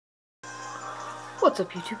What's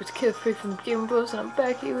up YouTube, it's Kid Freak from Game Bros and I'm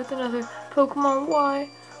back here with another Pokemon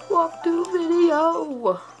Y walkthrough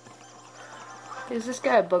video. Is this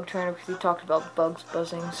guy a bug trainer because he talked about bugs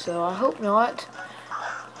buzzing, so I hope not.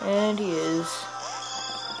 And he is.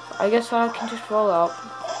 I guess I can just roll out.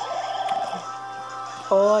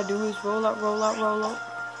 All I do is roll out, roll out, roll out.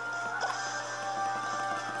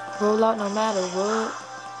 Roll out no matter what.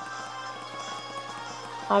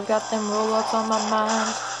 I've got them rollouts on my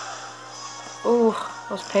mind. Ooh,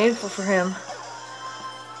 that was painful for him.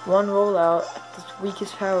 One rollout, the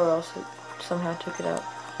weakest power also somehow took it out.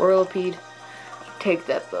 Whirlipede, take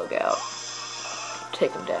that bug out.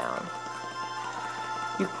 Take him down.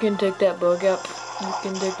 You can take that bug out. You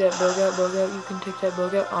can take that bug out, bug out. You can take that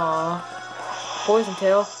bug out. Aww. Poison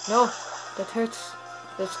tail. No, that hurts.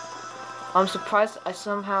 I'm surprised I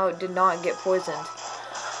somehow did not get poisoned.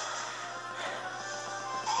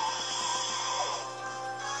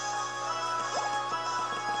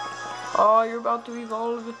 Oh, you're about to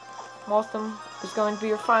evolve. Motham is going to be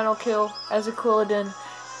your final kill as a Quilladin.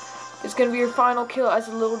 It's going to be your final kill as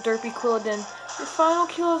a little derpy Quilladin. Your final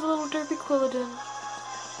kill as a little derpy Quilladin.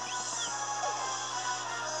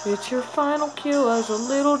 It's your final kill as a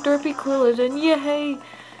little derpy Quilladin. Yay!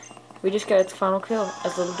 We just got its final kill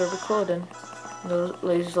as a little derpy Quilladin.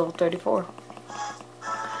 Lady's level 34.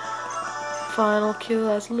 Final kill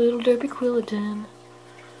as a little derpy Quilladin.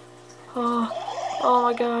 Oh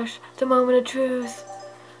my gosh, the moment of truth.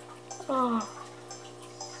 Oh,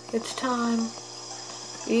 it's time.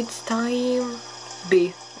 It's time.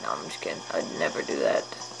 B. No, I'm just kidding. I'd never do that.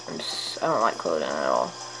 I don't like Quilladin at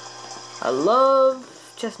all. I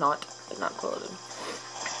love Chestnut, but not Quilladin.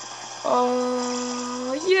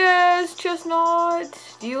 Oh, yes, Chestnut.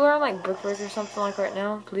 Do you learn like Brick Break or something like right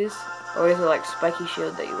now, please? Or is it like Spiky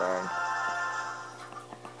Shield that you learn?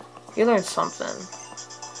 You learn something.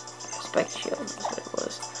 Spiky Shield is what it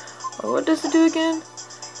was. Oh, what does it do again?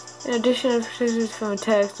 In addition to scissors from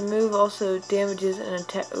attacks, the move also damages an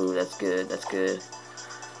attack. Ooh, that's good. That's good.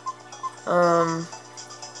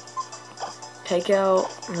 Take out.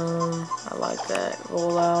 No, I like that.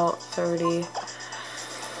 Roll out 30.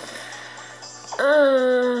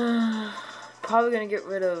 Probably gonna get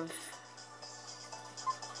rid of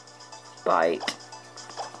Bite.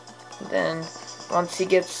 Then once he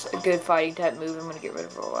gets a good fighting type move, I'm gonna get rid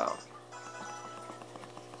of Roll Out.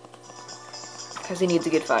 Because he needs a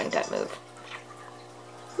good fighting type move.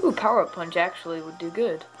 Ooh, Power Up Punch actually would do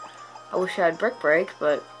good. I wish I had Brick Break,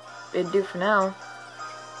 but it'd do for now.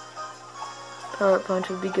 Power Up Punch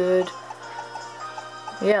would be good.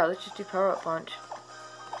 Yeah, let's just do Power Up Punch.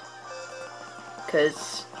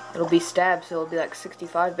 Because it'll be stab, so it'll be like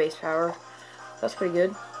 65 base power. That's pretty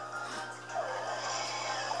good.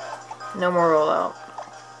 No more rollout.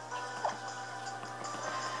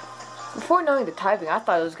 Before knowing the typing, I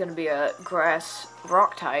thought it was going to be a grass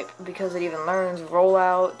rock type because it even learns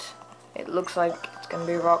rollout. It looks like it's going to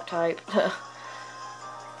be a rock type.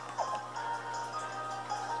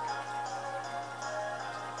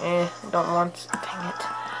 Don't want. Dang it.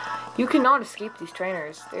 You cannot escape these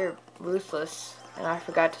trainers. They're ruthless, and I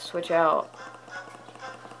forgot to switch out.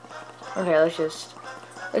 Okay, let's just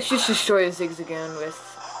destroy a Zigzagoon with.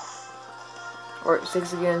 Or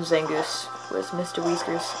Zigzagoon Zangoose with Mr.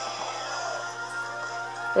 Whiskers.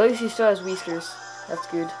 At least he still has Whiskers. That's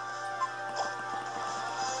good.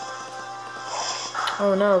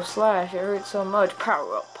 Oh no, Slash. It hurts so much.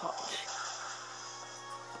 Power Up Punch.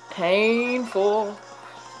 Painful.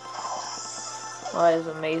 Oh, that is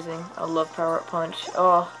amazing. I love Power Up Punch.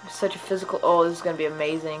 Oh, it's such a physical. Oh, this is going to be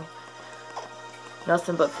amazing.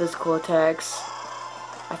 Nothing but physical attacks.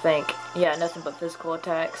 I think. Yeah, nothing but physical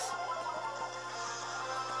attacks.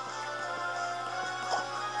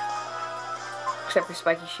 Except for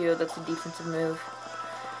Spiky Shield, that's a defensive move.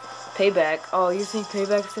 Payback. Oh, you think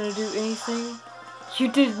Payback's gonna do anything?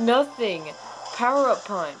 You did nothing! Power Up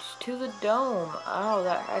Punch to the dome. Oh,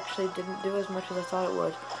 that actually didn't do as much as I thought it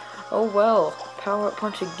would. Oh well. Power Up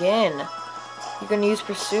Punch again. You're gonna use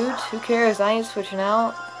Pursuit? Who cares? I ain't switching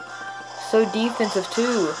out. So defensive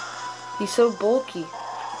too. He's so bulky.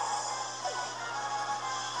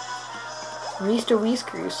 Mr.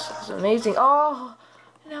 Whiskers is amazing. Oh!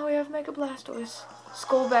 Now we have Mega Blastoise.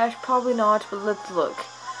 Skull Bash, probably not, but let's look.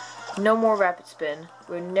 No more Rapid Spin.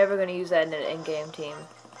 We're never going to use that in an in-game team.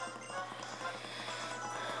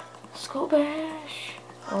 Skull Bash.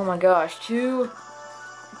 Oh my gosh, two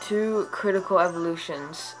critical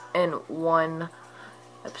evolutions in one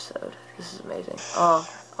episode. This is amazing. Oh,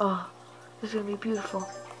 this is going to be beautiful.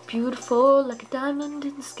 Beautiful like a diamond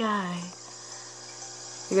in the sky.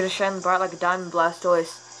 You're going to shine bright like a diamond,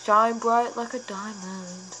 Blastoise. Shine bright like a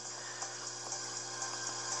diamond.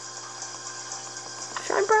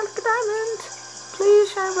 Shine bright like a diamond.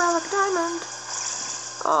 Please shine bright like a diamond.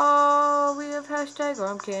 Oh, we have hashtag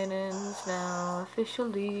arm cannons now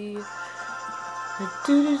officially.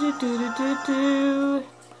 Do.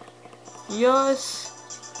 Yes.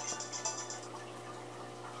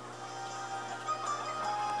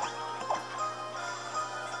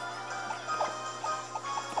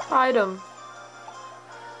 Item.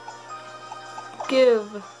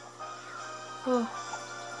 Give. Oh.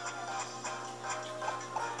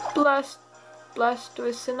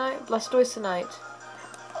 Blastoisinite.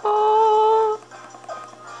 Oh.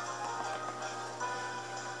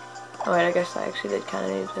 Oh wait, I guess I actually did kind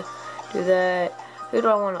of need to do that. Who do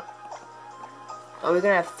I want to? Oh, we're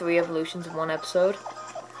gonna have 3 evolutions in one episode.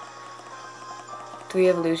 3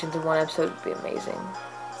 evolutions in one episode would be amazing.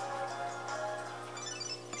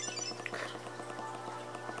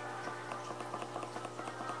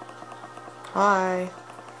 Hi.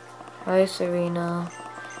 Hi, Serena.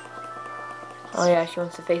 Oh yeah, she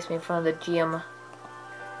wants to face me in front of the gym.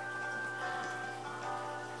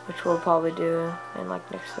 Which we'll probably do in like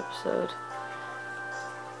next episode.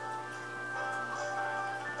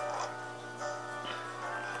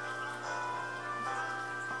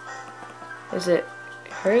 Is it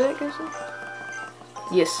her that gives it?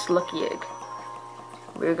 Yes, lucky egg.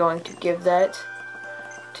 We're going to give that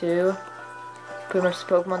to pretty much the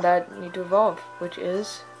Pokemon that need to evolve, which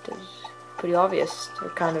is pretty obvious.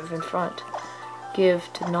 They're kind of in front. Give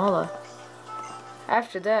to Nala.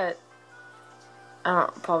 After that,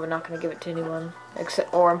 I'm probably not going to give it to anyone,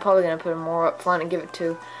 or I'm probably going to put more up front and give it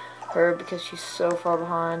to her because she's so far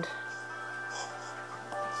behind.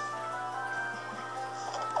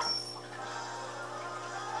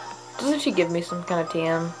 Doesn't she give me some kind of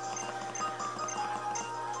TM?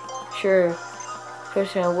 Sure.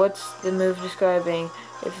 Question, what's the move describing?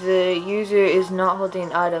 If the user is not holding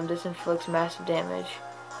an item, this inflicts massive damage.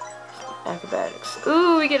 Acrobatics.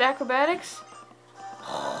 Ooh, we get acrobatics?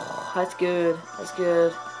 Oh, that's good. That's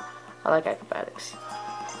good. I like acrobatics.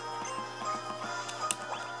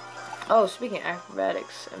 Oh, speaking of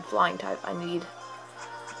acrobatics and flying type, I need...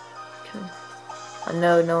 I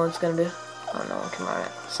know no one's gonna be... Oh, no one can run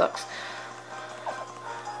it. Sucks.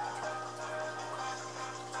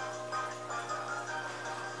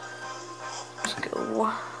 Let's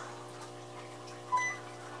go.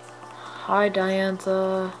 Hi,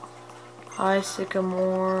 Diantha. Hi,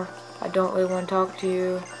 Sycamore. I don't really want to talk to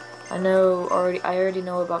you. I already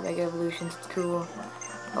know about Mega Evolutions. It's cool.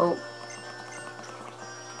 Oh.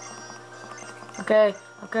 Okay,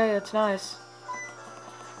 that's nice.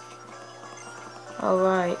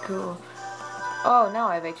 Alright, cool. Oh, now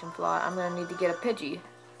I have HM Fly. I'm gonna need to get a Pidgey.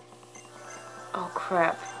 Oh,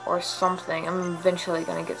 crap. Or something. I'm eventually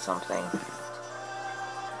gonna get something.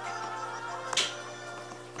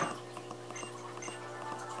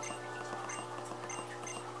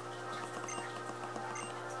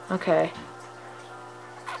 Okay.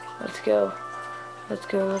 Let's go. Let's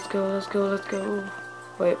go.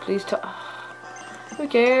 Wait, please talk. Who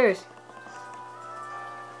cares?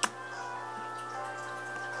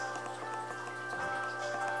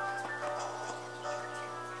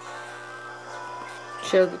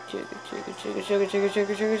 Sugar.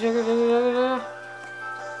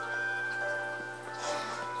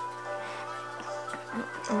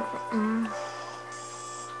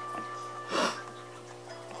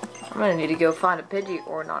 I'm gonna need to go find a Pidgey,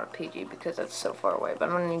 or not a Pidgey because that's so far away. But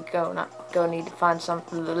I'm gonna need to need to find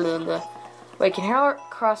something. Wait, can Harold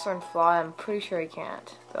cross and fly? I'm pretty sure he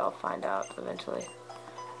can't, but I'll find out eventually.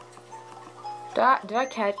 Did I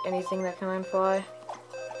catch anything that can learn fly?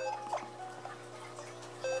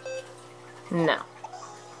 No.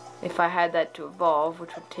 If I had that to evolve,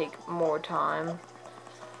 which would take more time.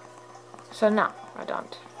 So no, I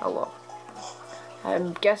don't. Oh well.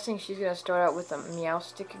 I'm guessing she's gonna start out with a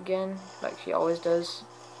Meowstic again, like she always does.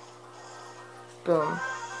 Boom.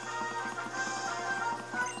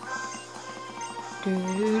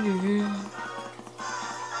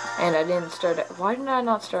 And I didn't start out. Why did I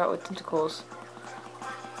not start out with Tentacles?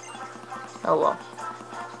 Oh well.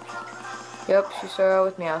 Yep, she started out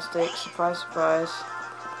with Meowstic. Surprise, surprise.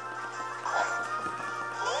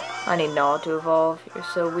 I need Nala to evolve. You're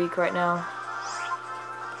so weak right now.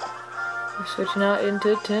 We're switching out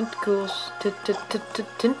into Tentacles. Tentacles.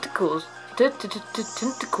 Tentacles.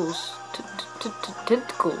 Tentacles.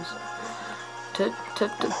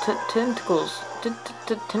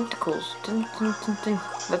 Tentacles.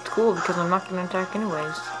 That's cool because I'm not gonna attack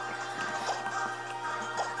anyways.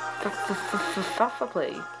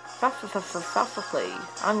 Play.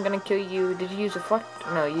 I'm gonna kill you. Did you use reflect?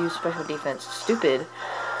 No, you use special defense. Stupid.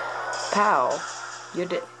 Pow. You're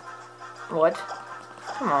dead. What?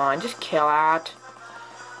 Come on, just kill it.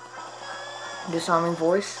 Disarming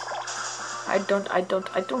voice. I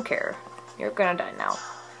don't care. You're gonna die now.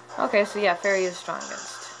 Okay, so yeah, Fairy is strong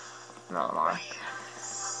against Malamar.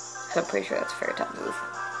 So I'm pretty sure that's a Fairy type move.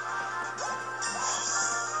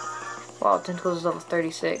 Wow, Tentacles is level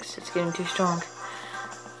 36. It's getting too strong.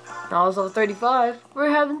 Now it's level 35.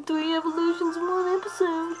 We're having 3 evolutions in one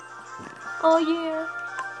episode. Oh yeah.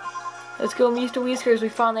 Let's go, Mr. Whiskers. We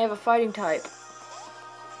finally have a fighting type.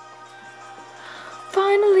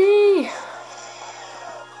 Finally!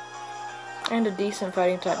 And a decent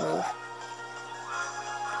fighting type move.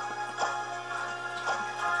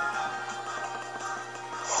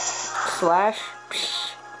 Slash?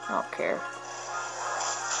 Psh, I don't care.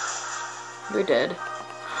 You're dead.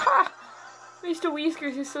 Ha! Mr.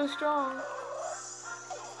 Whiskers is so strong.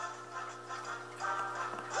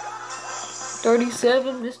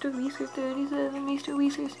 37, Mr. Whiskers, 37, Mr.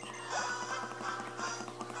 Whiskers.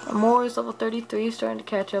 Amore is level 33, starting to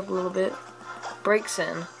catch up a little bit. Breaks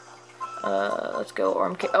in. Let's go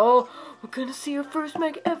Arm Cannon. Oh, we're gonna see our first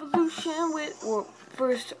Mega Evolution with, or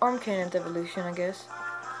first Arm Cannon's evolution, I guess.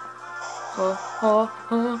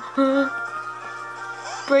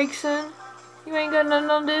 Breaks in. You ain't got nothing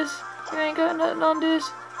on this. You ain't got nothing on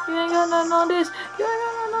this. You ain't got nothing on this. You ain't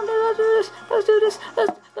got nothing on this. Let's do this.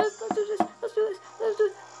 Let's do this. Let's do this. Let's do this.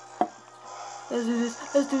 Let's do this.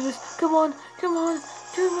 Let's do this. Come on. Come on.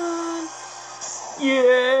 Come on.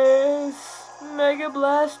 Yes. Mega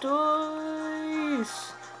Blastoise.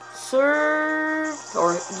 Surf.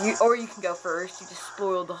 Or you can go first. You just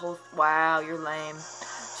spoiled the whole. Wow, you're lame.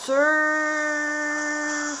 Surf.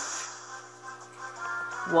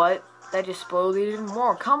 What? That just spoiled it even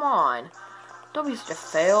more. Come on. Don't be such a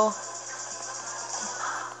fail.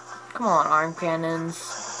 Come on, Arm Cannons.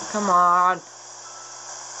 Come on.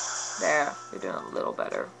 There. You're doing a little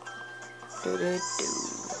better.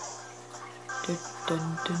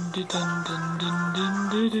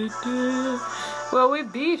 Well, we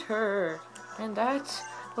beat her. And that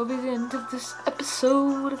will be the end of this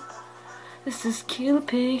episode. This is Kill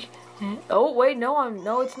Pig. Oh, wait,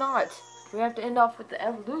 no, it's not. We have to end off with the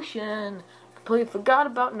evolution. Completely forgot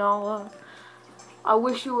about Nala. I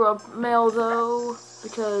wish you were a male though,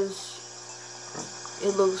 because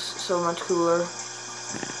it looks so much cooler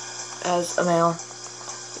as a male.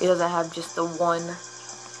 It doesn't have just the one.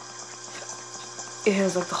 It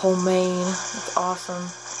has like the whole mane. It's awesome.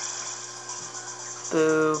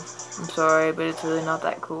 Boo. I'm sorry, but it's really not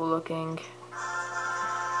that cool looking.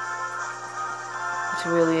 It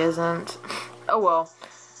really isn't. Oh well.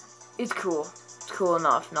 It's cool. It's cool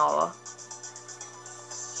enough, Nala.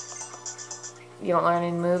 You don't learn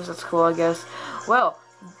any moves? That's cool, I guess. Well,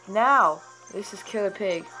 now, this is Killer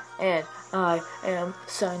Pig, and I am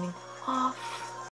signing off.